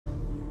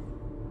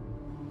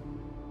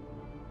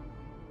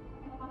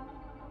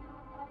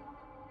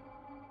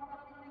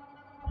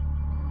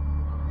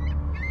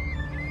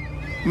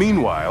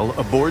Meanwhile,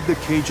 aboard the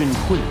Cajun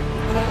Queen.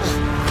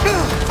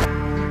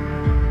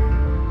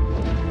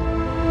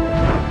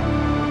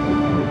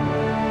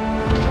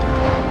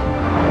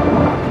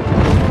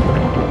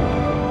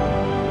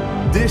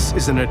 This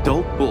is an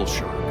adult bull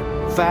shark.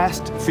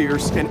 Fast,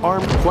 fierce, and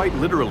armed quite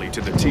literally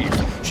to the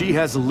teeth. She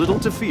has little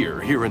to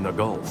fear here in the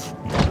Gulf.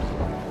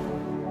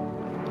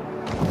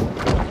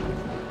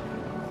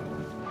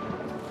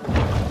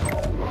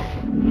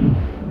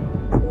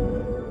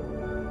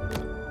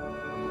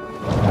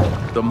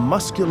 The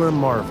muscular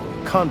marvel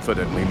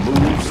confidently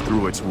moves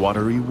through its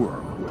watery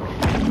world.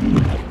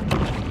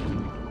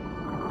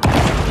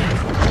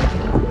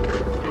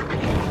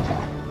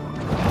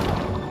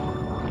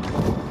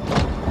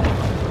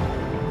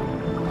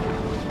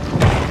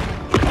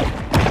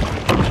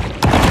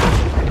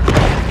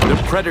 The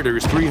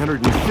predator's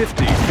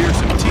 350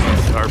 fearsome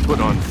teeth are put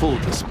on full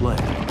display.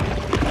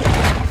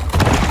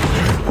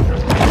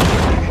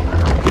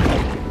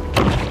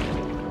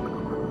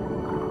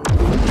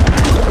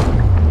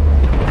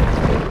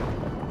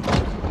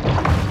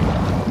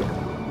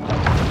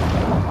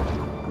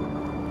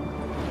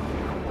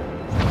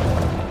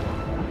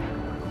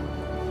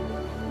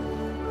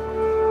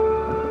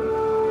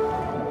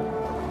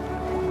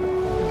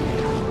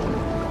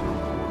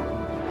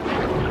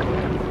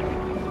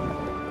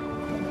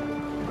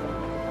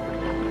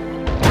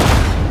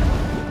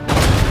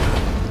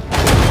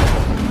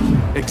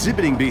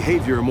 Exhibiting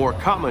behavior more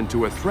common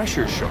to a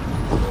thresher shark,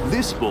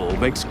 this bull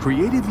makes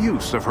creative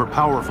use of her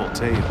powerful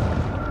tail.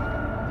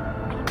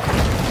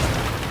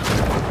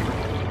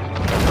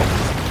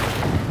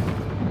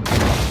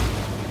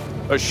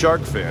 A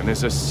shark fin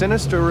is a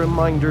sinister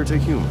reminder to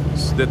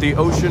humans that the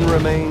ocean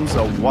remains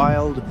a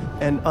wild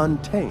and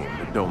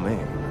untamed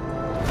domain.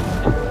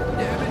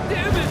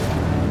 Damn it!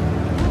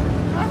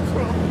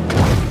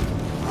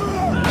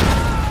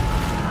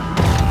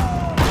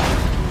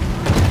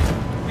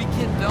 We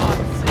cannot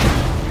see.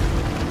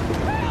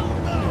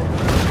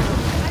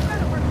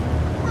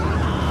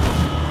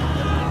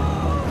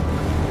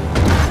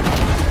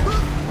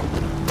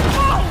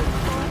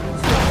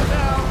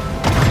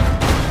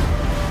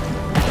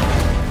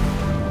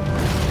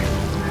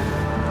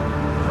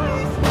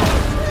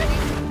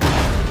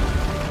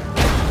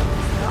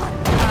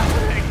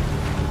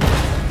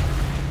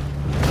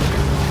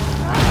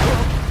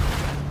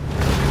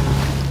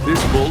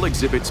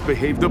 Exhibits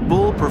behave. The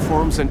bull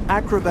performs an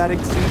acrobatic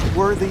feat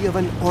worthy of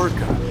an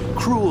orca,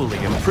 cruelly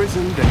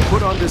imprisoned and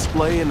put on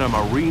display in a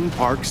marine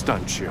park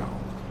stunt show.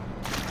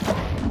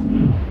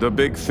 The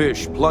big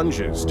fish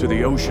plunges to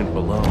the ocean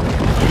below.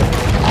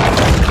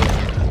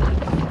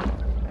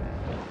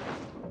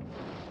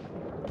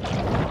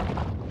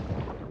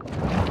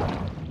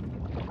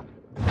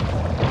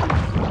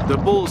 The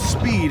bull's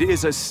speed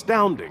is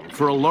astounding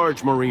for a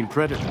large marine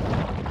predator.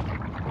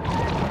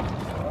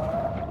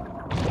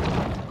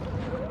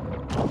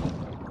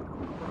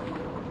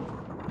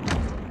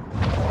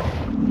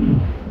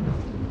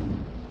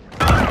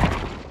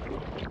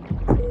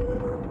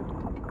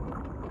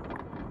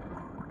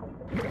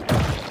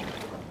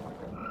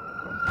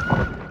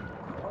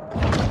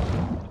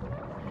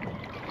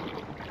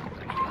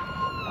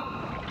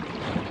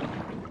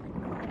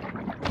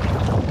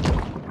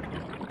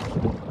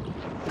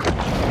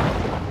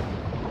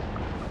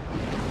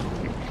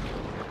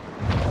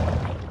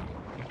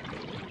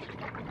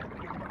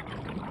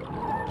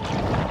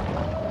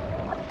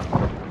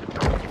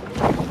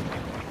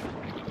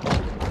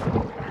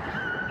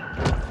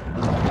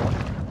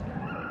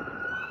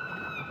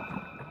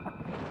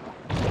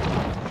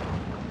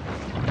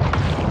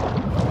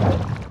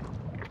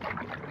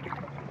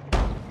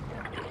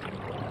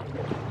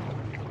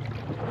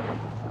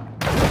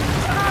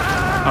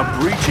 A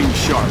breaching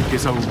shark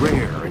is a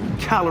rare and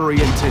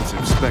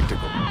calorie-intensive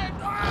spectacle.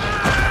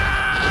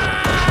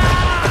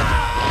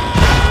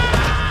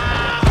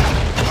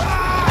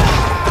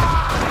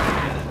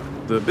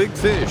 The big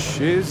fish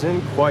is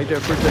in quite a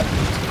predicament.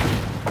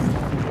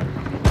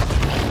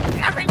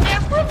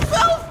 Everything for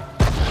himself!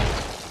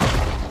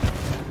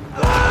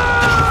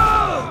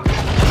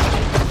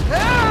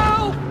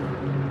 Help!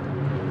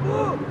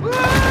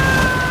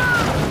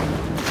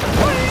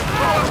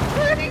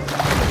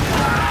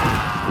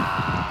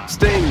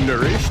 Staying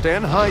nourished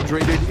and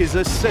hydrated is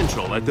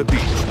essential at the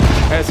beach,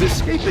 as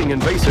escaping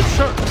invasive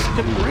sharks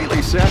can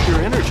really sap your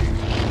energy.